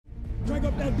Crank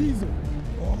up that diesel.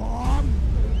 Sean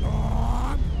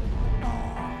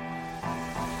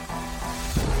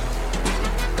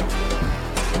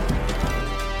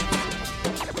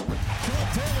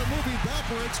Taylor moving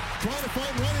backwards, trying to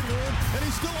find running room, and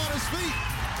he's still on his feet.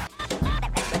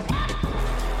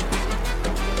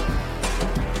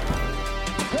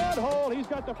 Good hold. He's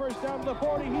got the first down to the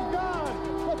 40. He's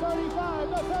gone. The 35,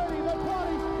 the 30, the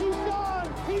 20. He's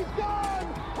gone. He's gone.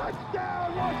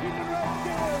 Touchdown, Washington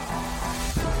Redskins.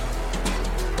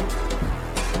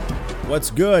 What's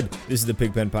good? This is the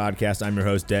Pigpen Podcast. I'm your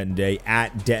host, Denton Day,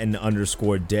 at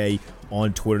Denton_Day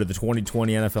on Twitter. The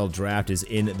 2020 NFL Draft is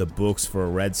in the books for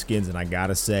Redskins, and I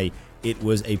gotta say, it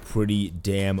was a pretty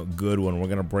damn good one. We're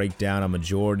gonna break down a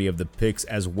majority of the picks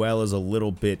as well as a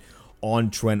little bit on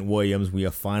Trent Williams. We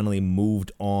have finally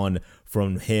moved on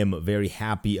from him. Very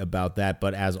happy about that.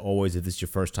 But as always, if this is your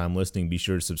first time listening, be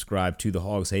sure to subscribe to the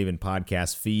Hogs Haven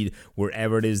podcast feed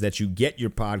wherever it is that you get your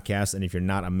podcasts. And if you're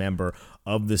not a member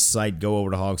of the site, go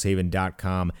over to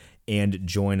hogshaven.com and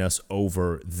join us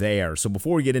over there. So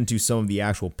before we get into some of the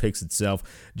actual picks itself,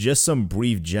 just some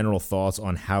brief general thoughts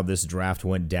on how this draft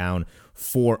went down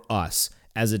for us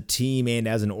as a team and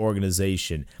as an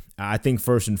organization. I think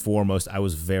first and foremost, I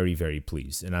was very, very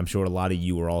pleased, and I'm sure a lot of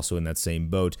you were also in that same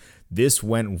boat. This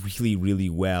went really, really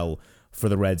well for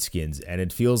the Redskins, and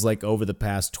it feels like over the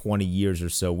past 20 years or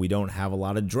so, we don't have a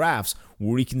lot of drafts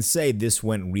where we can say this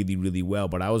went really, really well,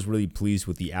 but I was really pleased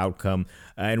with the outcome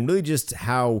and really just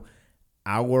how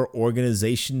our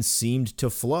organization seemed to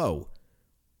flow.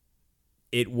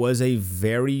 It was a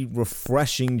very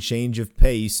refreshing change of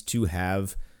pace to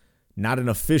have not an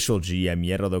official GM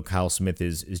yet, although Kyle Smith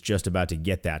is just about to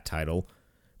get that title,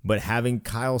 but having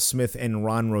Kyle Smith and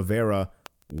Ron Rivera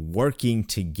working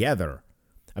together.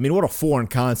 I mean, what a foreign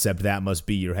concept that must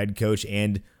be. Your head coach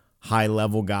and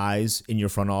high-level guys in your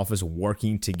front office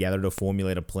working together to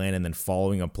formulate a plan and then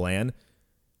following a plan.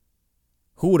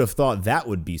 Who would have thought that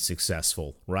would be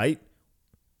successful, right?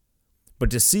 But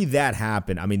to see that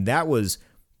happen, I mean, that was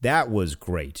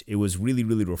great. It was really,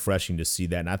 really refreshing to see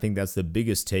that. And I think that's the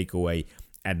biggest takeaway,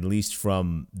 at least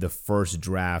from the first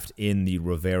draft in the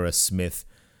Rivera-Smith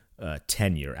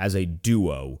tenure as a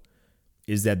duo,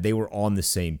 is that they were on the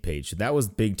same page. So that was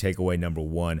big takeaway number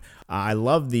one. I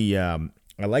liked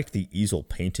the easel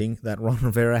painting that Ron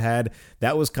Rivera had.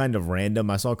 That was kind of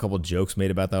random. I saw a couple jokes made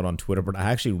about that on Twitter, but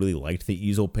I actually really liked the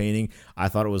easel painting. I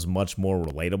thought it was much more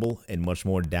relatable and much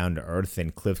more down to earth than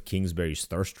Cliff Kingsbury's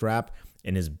thirst trap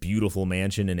in his beautiful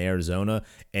mansion in Arizona,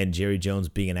 and Jerry Jones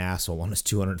being an asshole on his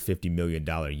 $250 million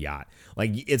yacht.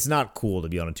 Like, it's not cool to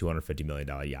be on a $250 million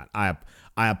yacht. I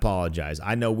apologize.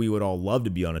 I know we would all love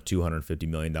to be on a $250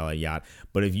 million yacht,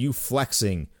 but if you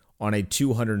flexing on a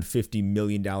 $250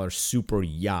 million super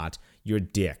yacht, you're a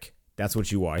dick. That's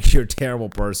what you are. You're a terrible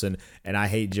person, and I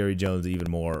hate Jerry Jones even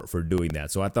more for doing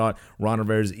that. So I thought Ron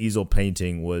Rivera's easel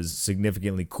painting was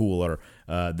significantly cooler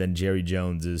than Jerry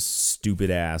Jones's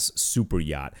stupid-ass super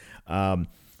yacht.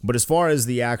 But as far as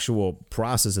the actual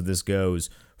process of this goes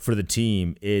for the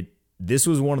team, this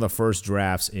was one of the first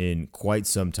drafts in quite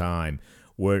some time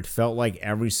where it felt like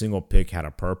every single pick had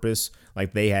a purpose,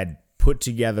 like they had put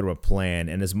together a plan,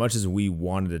 and as much as we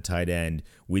wanted a tight end,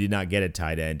 we did not get a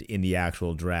tight end in the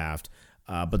actual draft,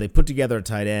 but they put together a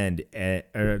tight end,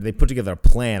 or they put together a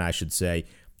plan, I should say,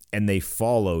 and they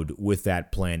followed with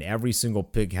that plan. Every single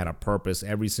pick had a purpose.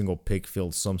 Every single pick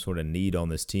filled some sort of need on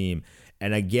this team,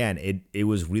 and again, it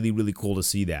was really, really cool to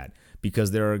see that,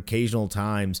 because there are occasional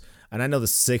times, and I know the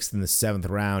 6th and the 7th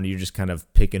round, you're just kind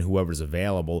of picking whoever's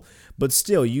available, but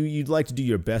still, you'd like to do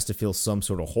your best to fill some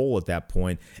sort of hole at that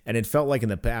point, and it felt like in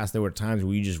the past there were times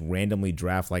where you just randomly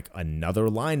draft like another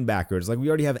linebacker. It's like, we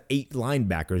already have 8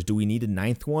 linebackers. Do we need a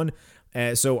 9th one?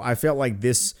 So I felt like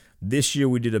this year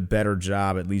we did a better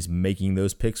job at least making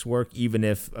those picks work, even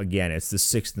if, again, it's the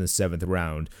 6th and the 7th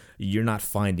round. You're not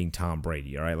finding Tom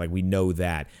Brady, all right? Like, we know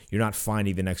that. You're not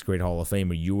finding the next great Hall of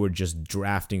Famer. You were just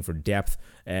drafting for depth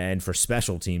and for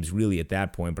special teams, really, at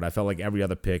that point. But I felt like every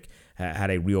other pick had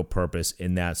a real purpose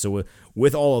in that. So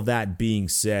with all of that being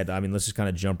said, I mean, let's just kind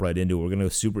of jump right into it. We're going to go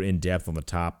super in-depth on the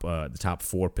top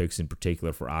 4 picks in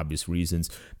particular for obvious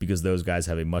reasons, because those guys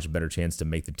have a much better chance to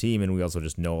make the team, and we also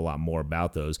just know a lot more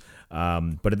about those.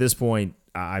 But at this point,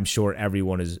 I'm sure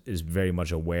everyone is very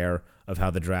much aware of how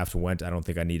the draft went. I don't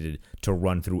think I needed to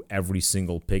run through every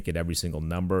single pick at every single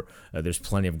number. There's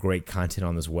plenty of great content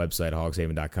on this website,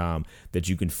 hogshaven.com, that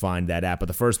you can find that at. But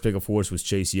the first pick, of course, was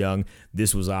Chase Young.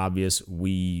 This was obvious.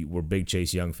 We were big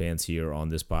Chase Young fans here on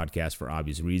this podcast for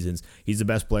obvious reasons. He's the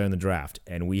best player in the draft,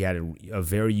 and we had a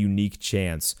very unique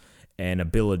chance and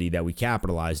ability that we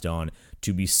capitalized on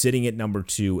to be sitting at number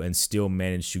 2 and still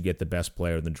manage to get the best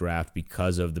player in the draft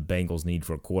because of the Bengals' need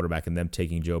for a quarterback and them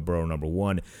taking Joe Burrow number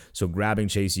 1. So grabbing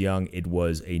Chase Young, it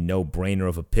was a no-brainer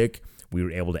of a pick. We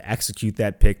were able to execute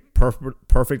that pick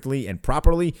perfectly and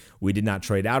properly. We did not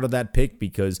trade out of that pick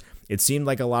because it seemed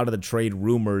like a lot of the trade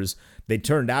rumors, they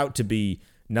turned out to be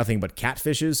nothing but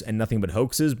catfishes and nothing but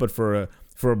hoaxes, but for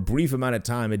a brief amount of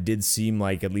time, it did seem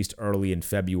like, at least early in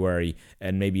February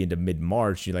and maybe into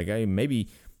mid-March, you're like, hey, maybe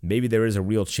there is a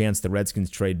real chance the Redskins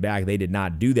trade back. They did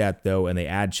not do that, though, and they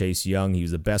add Chase Young. He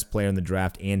was the best player in the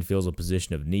draft and fills a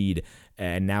position of need.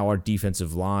 And now our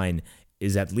defensive line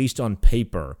is, at least on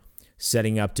paper,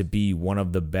 setting up to be one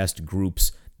of the best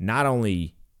groups, not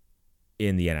only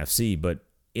in the NFC, but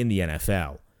in the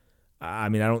NFL. I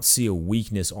mean, I don't see a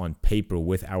weakness on paper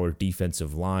with our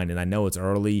defensive line, and I know it's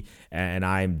early, and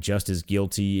I'm just as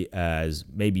guilty as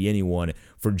maybe anyone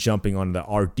for jumping on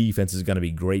our defense is going to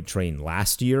be great train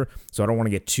last year, so I don't want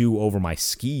to get too over my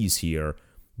skis here,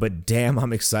 but damn,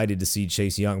 I'm excited to see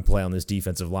Chase Young play on this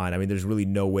defensive line. I mean, there's really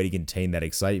no way to contain that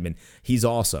excitement. He's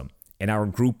awesome, and our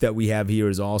group that we have here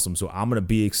is awesome, so I'm going to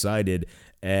be excited,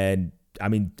 and I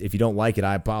mean, if you don't like it,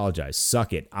 I apologize.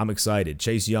 Suck it. I'm excited.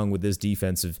 Chase Young with this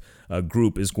defensive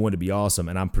group is going to be awesome,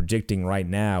 and I'm predicting right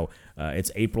now, it's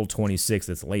April 26th.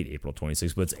 It's late April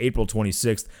 26th, but it's April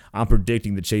 26th. I'm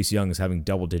predicting that Chase Young is having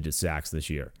double-digit sacks this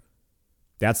year.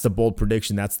 That's the bold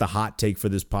prediction. That's the hot take for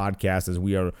this podcast, as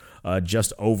we are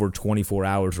just over 24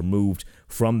 hours removed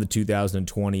from the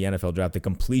 2020 NFL draft, the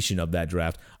completion of that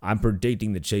draft. I'm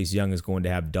predicting that Chase Young is going to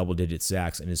have double-digit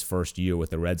sacks in his first year with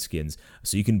the Redskins.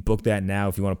 So you can book that now.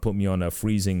 If you want to put me on a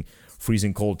freezing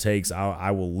cold takes,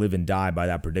 I will live and die by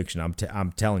that prediction.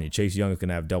 I'm telling you, Chase Young is going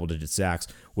to have double-digit sacks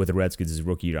with the Redskins his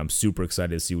rookie year. I'm super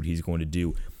excited to see what he's going to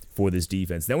do for this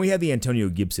defense. Then we have the Antonio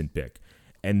Gibson pick.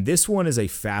 And this one is a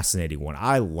fascinating one.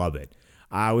 I love it.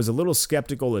 I was a little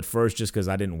skeptical at first just because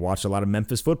I didn't watch a lot of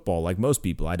Memphis football like most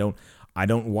people. I don't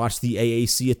watch the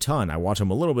AAC a ton. I watch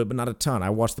them a little bit, but not a ton. I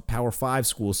watch the Power 5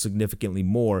 schools significantly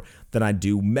more than I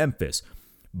do Memphis.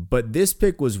 But this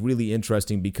pick was really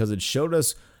interesting because it showed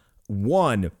us,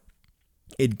 one,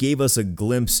 it gave us a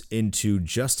glimpse into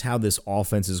just how this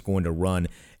offense is going to run.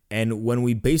 And when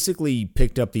we basically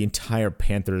picked up the entire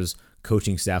Panthers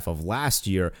coaching staff of last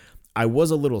year, I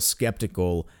was a little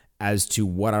skeptical as to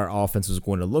what our offense was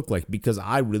going to look like because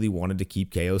I really wanted to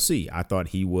keep KOC. I thought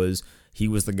he was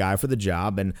the guy for the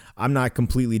job, and I'm not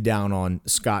completely down on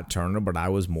Scott Turner, but I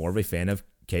was more of a fan of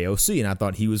KOC, and I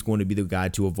thought he was going to be the guy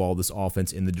to evolve this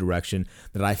offense in the direction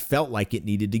that I felt like it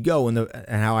needed to go and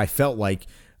how I felt like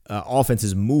offense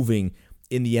is moving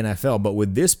in the NFL. But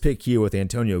with this pick here with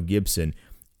Antonio Gibson,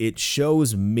 it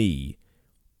shows me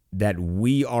that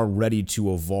we are ready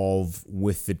to evolve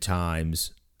with the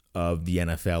times of the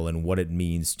NFL and what it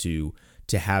means to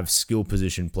have skill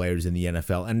position players in the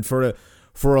NFL. And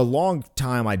for a long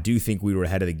time, I do think we were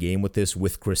ahead of the game with this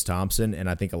with Chris Thompson, and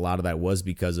I think a lot of that was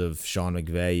because of Sean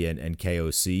McVay and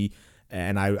KOC.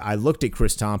 And I looked at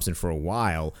Chris Thompson for a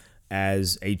while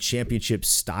as a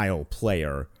championship-style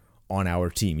player on our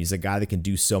team. He's a guy that can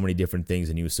do so many different things,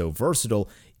 and he was so versatile.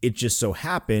 It just so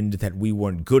happened that we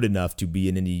weren't good enough to be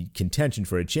in any contention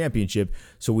for a championship,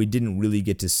 so we didn't really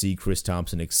get to see Chris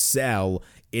Thompson excel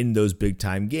in those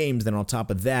big-time games. Then on top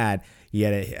of that, he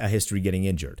had a history getting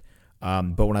injured.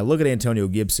 But when I look at Antonio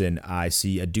Gibson, I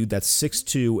see a dude that's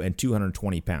 6'2" and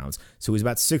 220 pounds. So he's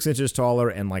about 6 inches taller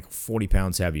and like 40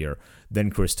 pounds heavier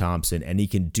than Chris Thompson, and he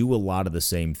can do a lot of the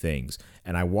same things.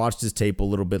 And I watched his tape a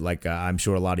little bit like I'm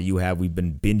sure a lot of you have. We've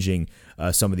been binging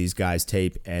some of these guys'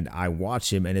 tape, and I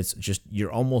watch him, and it's just,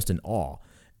 you're almost in awe.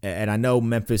 And I know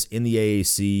Memphis in the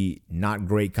AAC, not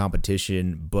great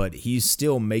competition, but he's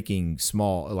still making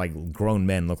grown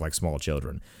men look like small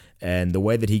children. And the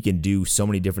way that he can do so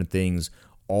many different things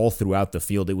all throughout the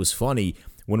field. It was funny,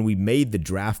 when we made the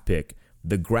draft pick,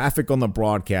 the graphic on the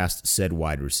broadcast said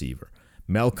wide receiver.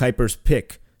 Mel Kiper's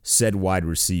pick said wide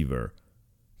receiver.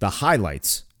 The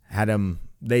highlights had him,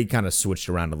 they kind of switched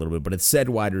around a little bit, but it said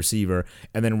wide receiver.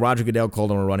 And then Roger Goodell called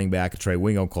him a running back, Trey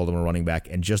Wingo called him a running back,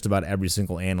 and just about every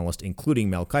single analyst, including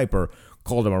Mel Kiper,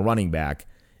 called him a running back.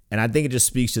 And I think it just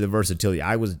speaks to the versatility.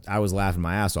 I was laughing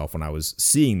my ass off when I was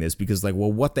seeing this because, like,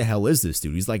 well, what the hell is this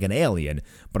dude? He's like an alien,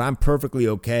 but I'm perfectly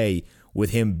okay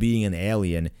with him being an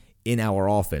alien in our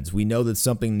offense. We know that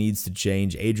something needs to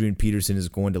change. Adrian Peterson is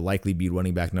going to likely be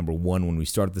running back number 1 when we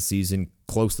start the season,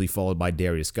 closely followed by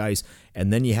Darius Geis.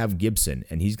 And then you have Gibson,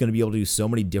 and he's going to be able to do so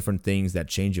many different things, that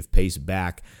change of pace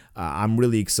back. I'm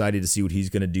really excited to see what he's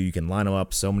going to do. You can line him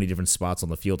up so many different spots on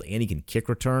the field, and he can kick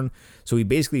return. So he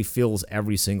basically fills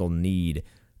every single need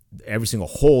every single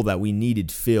hole that we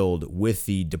needed filled with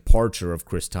the departure of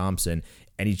Chris Thompson,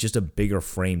 and he's just a bigger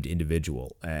framed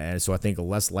individual. And so I think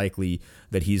less likely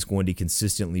that he's going to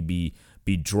consistently be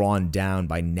drawn down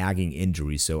by nagging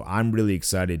injuries. So I'm really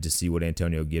excited to see what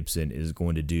Antonio Gibson is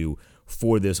going to do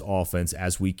for this offense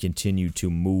as we continue to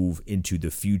move into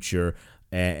the future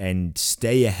and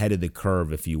stay ahead of the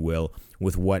curve, if you will,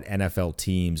 with what NFL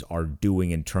teams are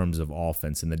doing in terms of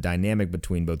offense. And the dynamic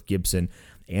between both Gibson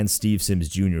and Steve Sims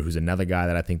Jr., who's another guy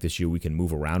that I think this year we can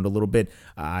move around a little bit.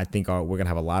 I think we're going to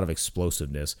have a lot of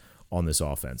explosiveness on this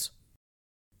offense.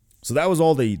 So that was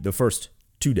all the first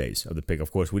 2 days of the pick.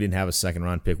 Of course, we didn't have a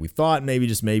second-round pick. We thought maybe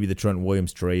the Trent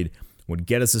Williams trade would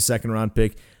get us a second-round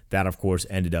pick. That, of course,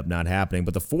 ended up not happening.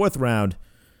 But the fourth round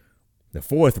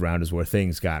is where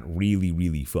things got really,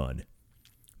 really fun.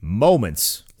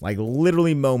 Moments, like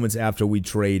literally moments after we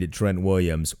traded Trent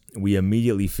Williams, we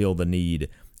immediately feel the need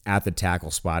at the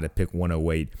tackle spot at pick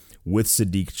 108 with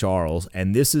Saahdiq Charles.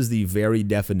 And this is the very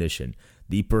definition,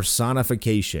 the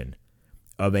personification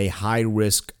of a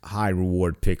high-risk,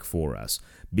 high-reward pick for us.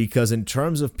 Because in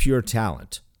terms of pure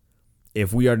talent,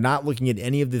 if we are not looking at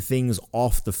any of the things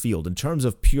off the field, in terms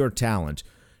of pure talent,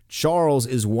 Charles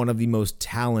is one of the most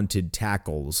talented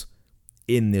tackles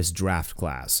in this draft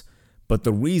class. But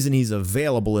the reason he's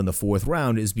available in the fourth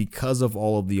round is because of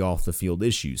all of the off-the-field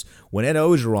issues. When Ed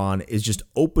Orgeron is just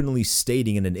openly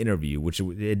stating in an interview, which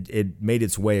it made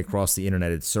its way across the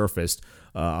internet, it surfaced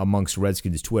amongst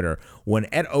Redskins Twitter, when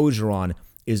Ed Orgeron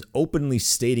is openly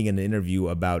stating in an interview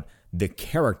about the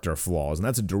character flaws, and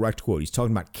that's a direct quote, he's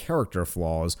talking about character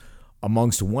flaws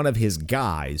amongst one of his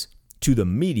guys to the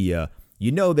media, you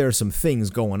know there's some things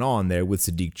going on there with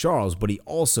Saahdiq Charles, but he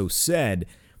also said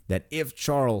that if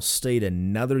Charles stayed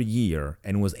another year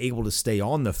and was able to stay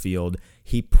on the field,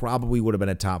 he probably would have been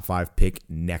a top 5 pick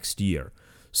next year.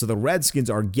 So the Redskins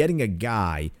are getting a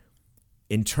guy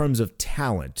in terms of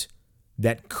talent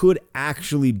that could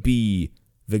actually be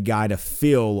the guy to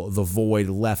fill the void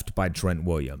left by Trent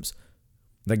Williams.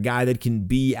 The guy that can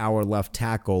be our left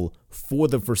tackle for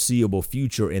the foreseeable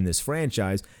future in this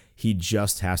franchise. He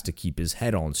just has to keep his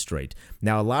head on straight.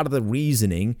 Now, a lot of the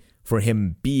reasoning for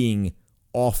him being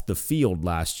off the field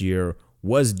last year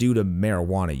was due to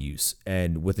marijuana use.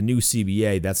 And with the new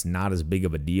CBA, that's not as big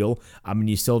of a deal. I mean,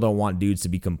 you still don't want dudes to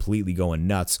be completely going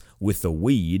nuts with the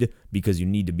weed because you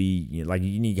need to be, you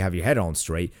need to have your head on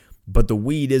straight. But the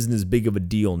weed isn't as big of a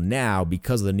deal now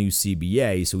because of the new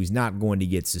CBA, so he's not going to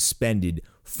get suspended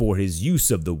for his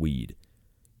use of the weed.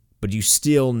 But you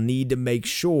still need to make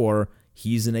sure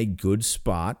he's in a good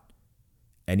spot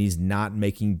and he's not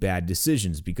making bad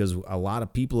decisions, because a lot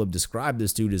of people have described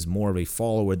this dude as more of a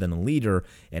follower than a leader,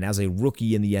 and as a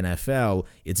rookie in the NFL,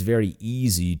 it's very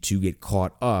easy to get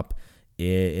caught up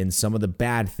in some of the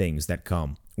bad things that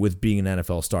come with being an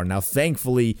NFL star. Now,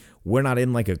 thankfully, we're not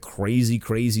in like a crazy,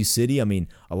 crazy city. I mean,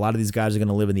 a lot of these guys are going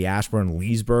to live in the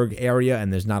Ashburn-Leesburg area,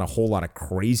 and there's not a whole lot of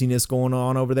craziness going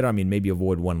on over there. I mean, maybe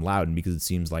avoid One Loudon, because it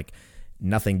seems like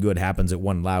nothing good happens at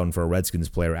One Loudon for a Redskins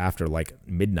player after like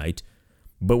midnight.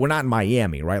 But we're not in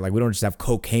Miami, right? Like, we don't just have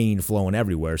cocaine flowing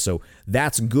everywhere. So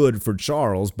that's good for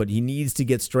Charles, but he needs to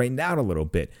get straightened out a little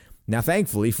bit. Now,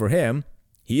 thankfully for him,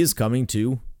 he is coming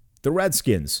to the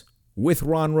Redskins with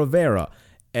Ron Rivera.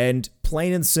 And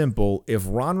plain and simple, if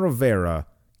Ron Rivera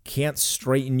can't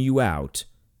straighten you out,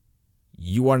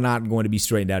 you are not going to be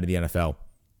straightened out of the NFL.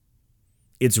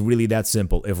 It's really that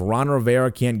simple. If Ron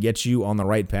Rivera can't get you on the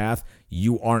right path,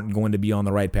 you aren't going to be on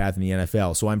the right path in the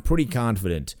NFL. So I'm pretty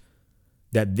confident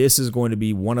that this is going to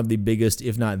be one of the biggest,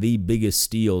 if not the biggest,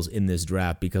 steals in this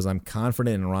draft, because I'm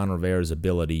confident in Ron Rivera's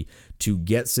ability to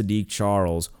get Saahdiq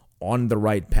Charles on the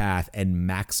right path and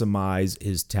maximize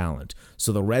his talent.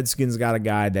 So the Redskins got a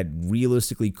guy that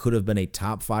realistically could have been a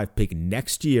top 5 pick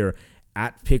next year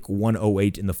at pick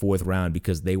 108 in the fourth round,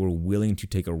 because they were willing to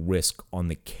take a risk on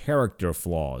the character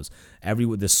flaws.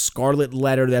 The scarlet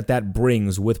letter that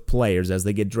brings with players as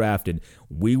they get drafted,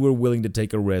 we were willing to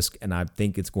take a risk, and I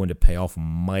think it's going to pay off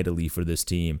mightily for this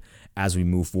team as we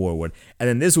move forward. And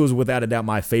then this was without a doubt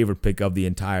my favorite pick of the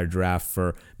entire draft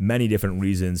for many different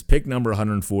reasons. Pick number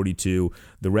 142,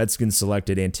 the Redskins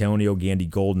selected Antonio Gandy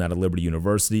Golden out of Liberty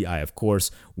University. I, of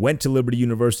course, went to Liberty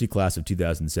University, class of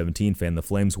 2017, fan the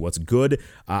Flames. What's good?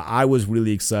 I was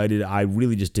really excited. I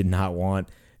really just did not want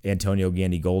Antonio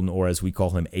Gandy Golden, or as we call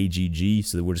him, AGG.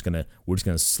 So we're just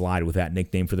gonna slide with that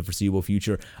nickname for the foreseeable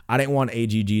future. I didn't want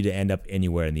AGG to end up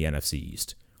anywhere in the NFC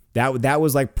East. That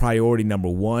was like priority number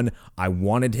 1. I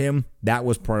wanted him. That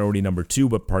was priority number 2.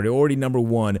 But priority number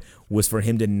 1 was for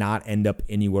him to not end up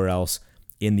anywhere else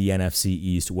in the NFC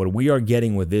East. What we are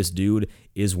getting with this dude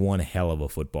is one hell of a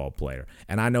football player.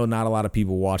 And I know not a lot of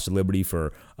people watched Liberty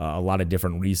for a lot of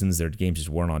different reasons. Their games just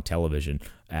weren't on television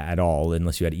at all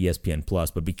unless you had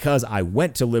ESPN+. But because I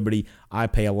went to Liberty, I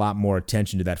pay a lot more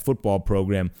attention to that football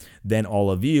program than all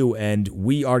of you. And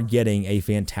we are getting a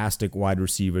fantastic wide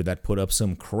receiver that put up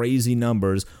some crazy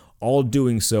numbers, all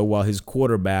doing so while his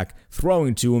quarterback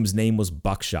throwing to him's name was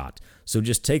Buckshot. So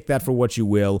just take that for what you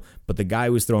will, but the guy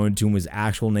who was throwing to him, his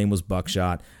actual name was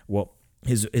Buckshot. Well,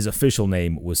 his official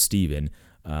name was Steven,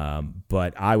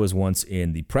 but I was once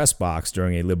in the press box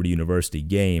during a Liberty University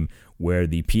game where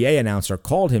the PA announcer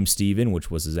called him Steven, which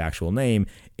was his actual name,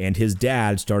 and his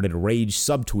dad started rage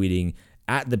subtweeting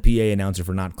at the PA announcer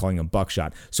for not calling him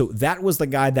Buckshot. So that was the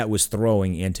guy that was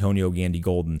throwing Antonio Gandy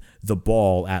Golden the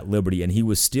ball at Liberty, and he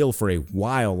was still for a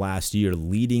while last year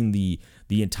leading the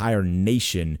entire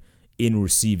nation in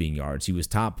receiving yards. He was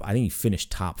I think he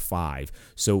finished top 5.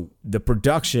 So the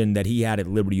production that he had at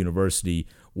Liberty University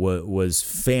was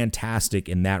fantastic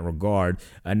in that regard.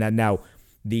 And now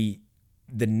the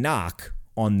knock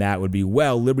on that would be,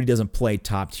 well, Liberty doesn't play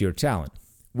top tier talent,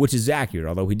 which is accurate,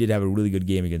 although he did have a really good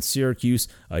game against Syracuse.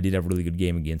 Did have a really good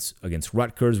game against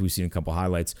Rutgers. We've seen a couple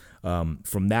highlights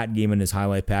from that game in his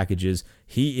highlight packages.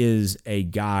 He is a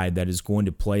guy that is going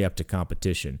to play up to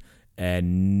competition.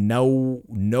 And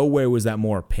nowhere was that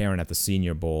more apparent at the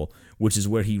Senior Bowl, which is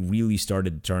where he really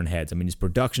started to turn heads. I mean, his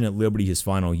production at Liberty his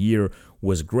final year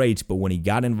was great, but when he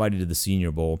got invited to the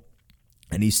Senior Bowl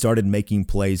and he started making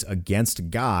plays against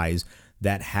guys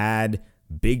that had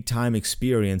big-time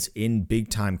experience in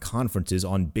big-time conferences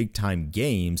on big-time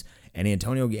games, and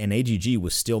Antonio and AGG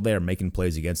was still there making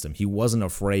plays against him. He wasn't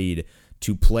afraid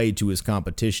to play to his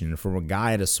competition. And for a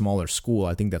guy at a smaller school,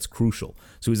 I think that's crucial.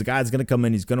 So he's a guy that's going to come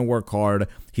in, he's going to work hard.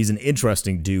 He's an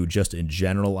interesting dude just in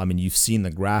general. I mean, you've seen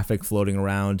the graphic floating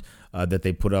around that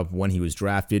they put up when he was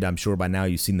drafted. I'm sure by now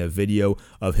you've seen the video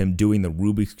of him doing the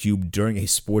Rubik's Cube during a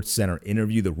SportsCenter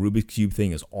interview. The Rubik's Cube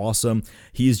thing is awesome.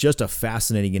 He's just a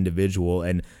fascinating individual,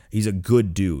 and he's a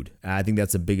good dude. I think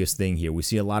that's the biggest thing here. We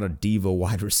see a lot of diva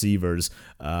wide receivers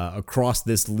across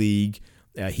this league.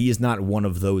 He is not one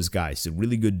of those guys. He's a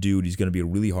really good dude. He's going to be a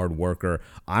really hard worker.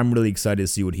 I'm really excited to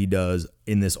see what he does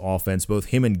in this offense. Both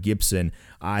him and Gibson,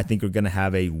 I think, are going to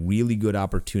have a really good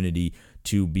opportunity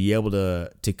to be able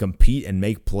to compete and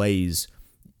make plays,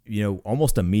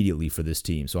 almost immediately for this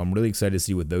team. So I'm really excited to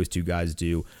see what those two guys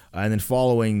do. And then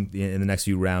following in the next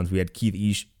few rounds, we had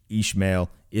Keith Ishmael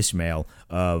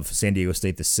of San Diego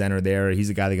State, the center there. He's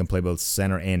a guy that can play both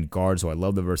center and guard, so I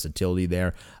love the versatility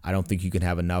there. I don't think you can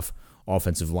have enough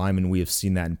offensive linemen. We have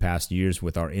seen that in past years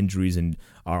with our injuries and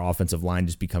our offensive line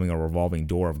just becoming a revolving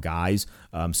door of guys.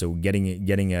 So getting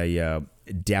a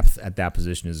depth at that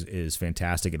position is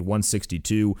fantastic. At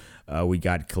 162, we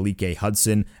got Kalike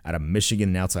Hudson out of Michigan,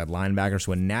 an outside linebacker.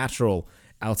 So a natural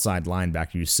outside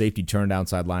linebacker. Your safety turned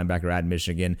outside linebacker at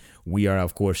Michigan. We are,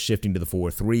 of course, shifting to the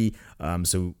 4-3.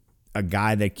 So a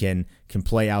guy that can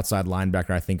play outside linebacker,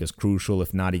 I think, is crucial.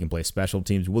 If not, he can play special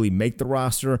teams. Will he make the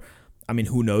roster? I mean,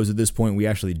 who knows at this point? We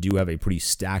actually do have a pretty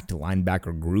stacked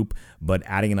linebacker group, but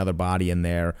adding another body in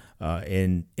there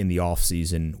in the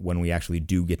offseason when we actually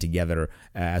do get together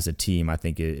as a team, I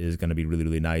think is going to be really,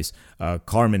 really nice.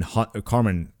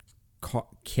 Cameron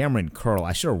Curl.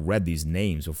 I should have read these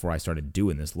names before I started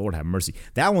doing this. Lord have mercy.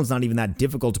 That one's not even that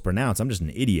difficult to pronounce. I'm just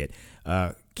an idiot.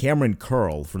 Cameron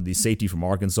Curl for the safety from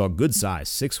Arkansas. Good size.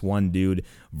 6'1", dude.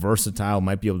 Versatile.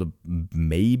 Might be able to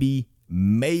maybe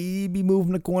move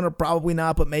in the corner. Probably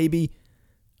not, but maybe.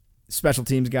 Special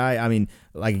teams guy. I mean,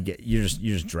 like you're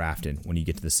just drafting when you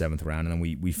get to the 7th round. And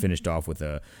then we finished off with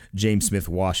James Smith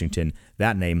Washington.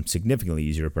 That name significantly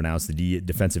easier to pronounce. The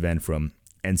defensive end from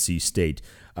NC State.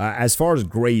 As far as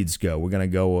grades go, we're going to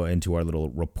go into our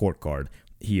little report card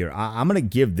here. I'm going to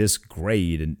give this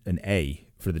grade an A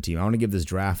for the team. I want to give this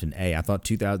draft an A. I thought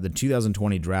the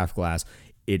 2020 draft class,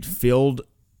 it filled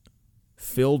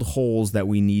holes that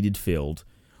we needed filled.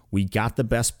 We got the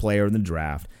best player in the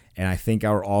draft, and I think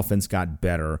our offense got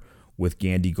better with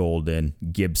Gandy Golden,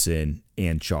 Gibson,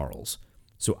 and Charles.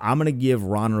 So I'm going to give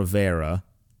Ron Rivera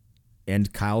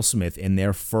and Kyle Smith in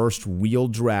their first real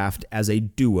draft as a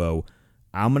duo,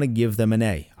 I'm going to give them an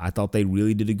A. I thought they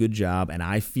really did a good job, and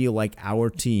I feel like our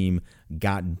team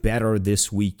got better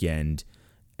this weekend,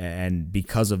 and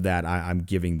because of that, I'm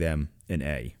giving them an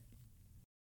A.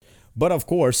 But of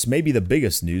course, maybe the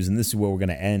biggest news, and this is where we're going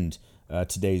to end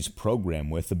today's program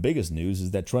with, the biggest news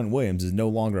is that Trent Williams is no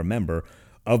longer a member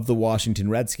of the Washington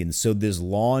Redskins. So this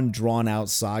long, drawn-out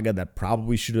saga that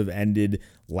probably should have ended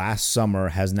last summer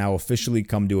has now officially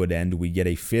come to an end. We get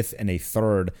a 5th and a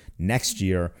 3rd next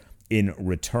year in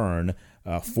return.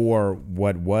 for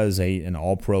what was an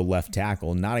all-pro left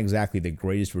tackle. Not exactly the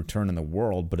greatest return in the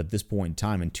world, but at this point in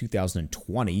time in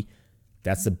 2020,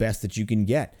 that's the best that you can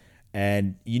get.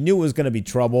 And you knew it was going to be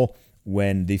trouble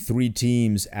when the three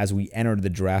teams, as we entered the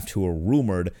draft, who were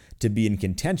rumored to be in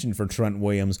contention for Trent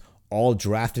Williams, all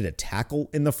drafted a tackle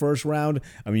in the first round.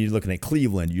 I mean, you're looking at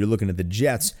Cleveland, you're looking at the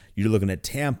Jets, you're looking at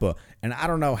Tampa, and I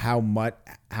don't know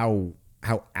how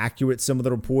accurate some of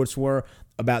the reports were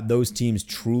about those teams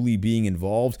truly being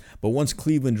involved. But once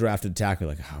Cleveland drafted a tackle,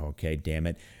 you're like, oh, okay, damn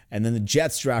it. And then the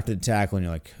Jets drafted a tackle, and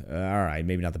you're like, all right,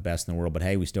 maybe not the best in the world, but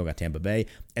hey, we still got Tampa Bay.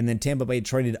 And then Tampa Bay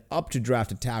traded up to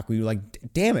draft a tackle. You're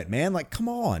like, damn it, man, like, come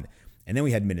on. And then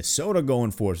we had Minnesota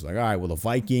going for us. Like, all right, well, the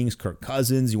Vikings, Kirk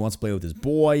Cousins, he wants to play with his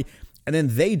boy. And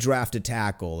then they draft a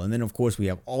tackle. And then, of course, we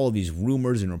have all of these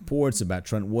rumors and reports about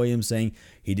Trent Williams saying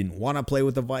he didn't want to play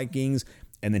with the Vikings.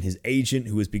 And then his agent,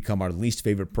 who has become our least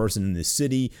favorite person in this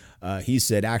city, he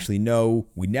said, actually, no,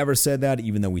 we never said that,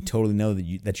 even though we totally know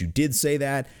that you did say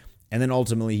that. And then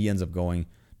ultimately he ends up going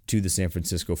to the San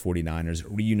Francisco 49ers,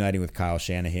 reuniting with Kyle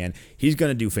Shanahan. He's going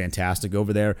to do fantastic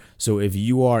over there. So if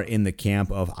you are in the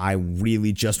camp of, I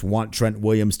really just want Trent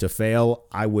Williams to fail,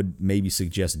 I would maybe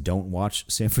suggest don't watch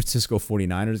San Francisco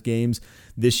 49ers games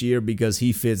this year, because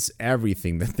he fits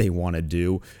everything that they want to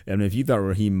do. And if you thought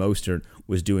Raheem Mostert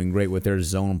was doing great with their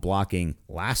zone blocking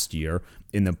last year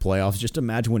in the playoffs, just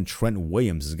imagine when Trent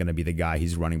Williams is going to be the guy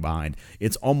he's running behind.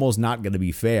 It's almost not going to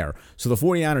be fair. So the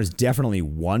 49ers definitely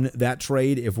won that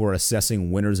trade if we're assessing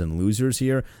winners and losers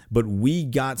here, but we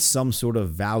got some sort of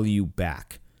value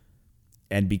back.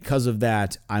 And because of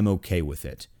that, I'm okay with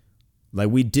it. Like,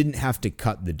 we didn't have to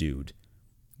cut the dude.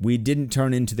 We didn't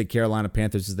turn into the Carolina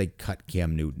Panthers as they cut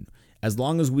Cam Newton. As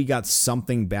long as we got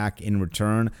something back in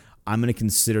return, I'm going to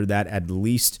consider that at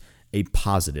least a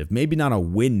positive. Maybe not a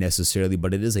win necessarily,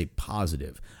 but it is a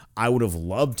positive. I would have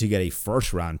loved to get a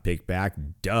first-round pick back,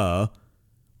 duh.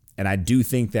 And I do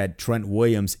think that Trent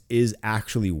Williams is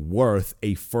actually worth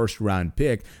a first-round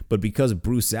pick, but because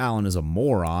Bruce Allen is a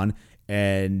moron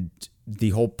and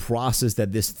the whole process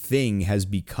that this thing has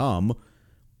become,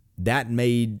 that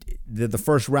made the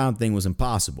first-round thing was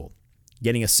impossible.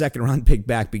 Getting a second-round pick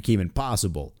back became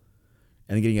impossible.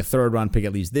 And getting a third-round pick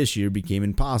at least this year became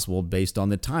impossible based on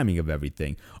the timing of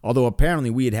everything. Although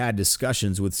apparently we had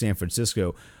discussions with San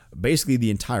Francisco basically the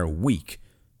entire week.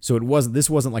 So this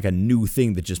wasn't like a new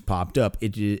thing that just popped up.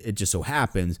 It just so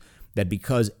happens that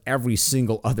because every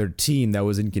single other team that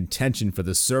was in contention for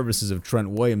the services of Trent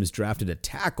Williams drafted a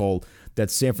tackle, that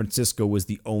San Francisco was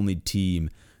the only team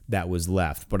that was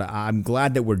left. But I'm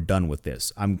glad that we're done with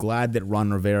this. I'm glad that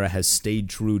Ron Rivera has stayed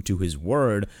true to his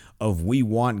word of, we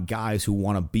want guys who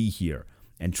want to be here.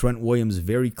 And Trent Williams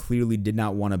very clearly did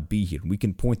not want to be here. We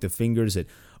can point the fingers at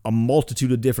a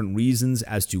multitude of different reasons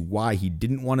as to why he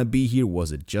didn't want to be here.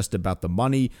 Was it just about the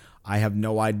money? I have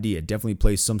no idea. It definitely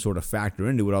plays some sort of factor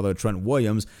into it, although Trent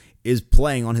Williams is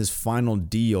playing on his final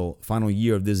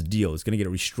year of this deal. It's going to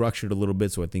get restructured a little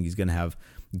bit, so I think he's going to have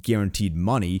guaranteed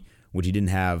money, which he didn't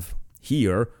have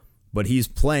here, but he's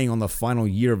playing on the final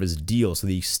year of his deal, so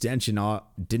the extension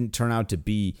didn't turn out to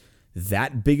be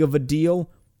that big of a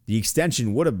deal. The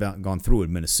extension would have gone through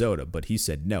in Minnesota, but he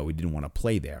said no, he didn't want to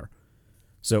play there.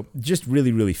 So just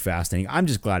really, really fascinating. I'm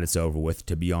just glad it's over with,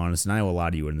 to be honest, and I know a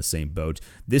lot of you are in the same boat.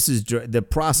 This is the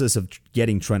process of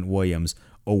getting Trent Williams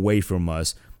away from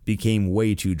us became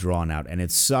way too drawn out, and it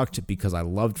sucked because I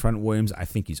love Trent Williams. I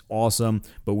think he's awesome,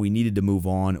 but we needed to move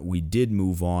on. We did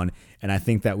move on, and I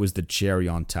think that was the cherry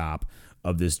on top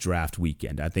of this draft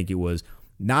weekend. I think it was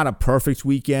not a perfect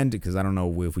weekend, because I don't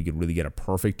know if we could really get a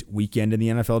perfect weekend in the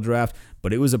NFL draft,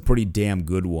 but it was a pretty damn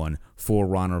good one for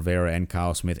Ron Rivera and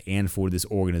Kyle Smith and for this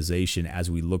organization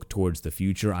as we look towards the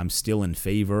future. I'm still in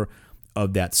favor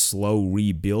of that slow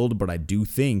rebuild, but I do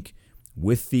think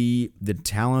with the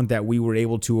talent that we were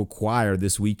able to acquire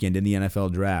this weekend in the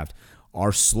NFL draft,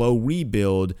 our slow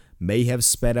rebuild may have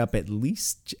sped up at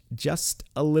least just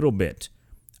a little bit.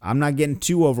 I'm not getting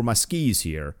too over my skis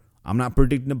here. I'm not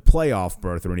predicting a playoff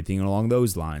berth or anything along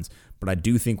those lines, but I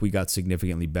do think we got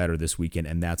significantly better this weekend,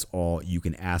 and that's all you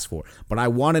can ask for. But I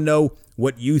want to know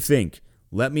what you think.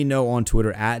 Let me know on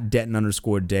Twitter at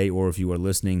Denton_Day, or if you are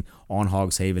listening on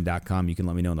hogshaven.com, you can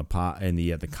let me know in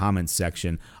the comments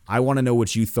section. I want to know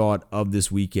what you thought of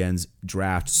this weekend's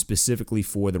draft, specifically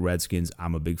for the Redskins.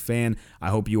 I'm a big fan. I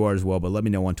hope you are as well, but let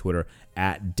me know on Twitter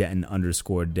at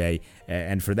Denton_Day.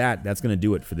 And for that's going to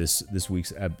do it for this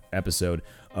week's episode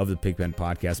of the Pigpen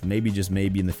Podcast. Maybe, just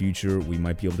maybe, in the future, we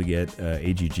might be able to get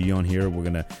AGG on here. We're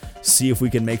going to see if we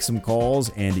can make some calls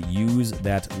and use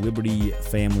that Liberty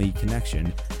family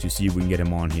connection to see if we can get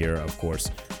him on here. Of course,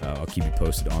 I'll keep you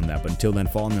posted on that. But until then,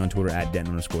 follow me on Twitter at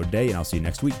Denton_Day, and I'll see you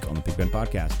next week on the Pigpen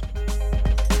Podcast.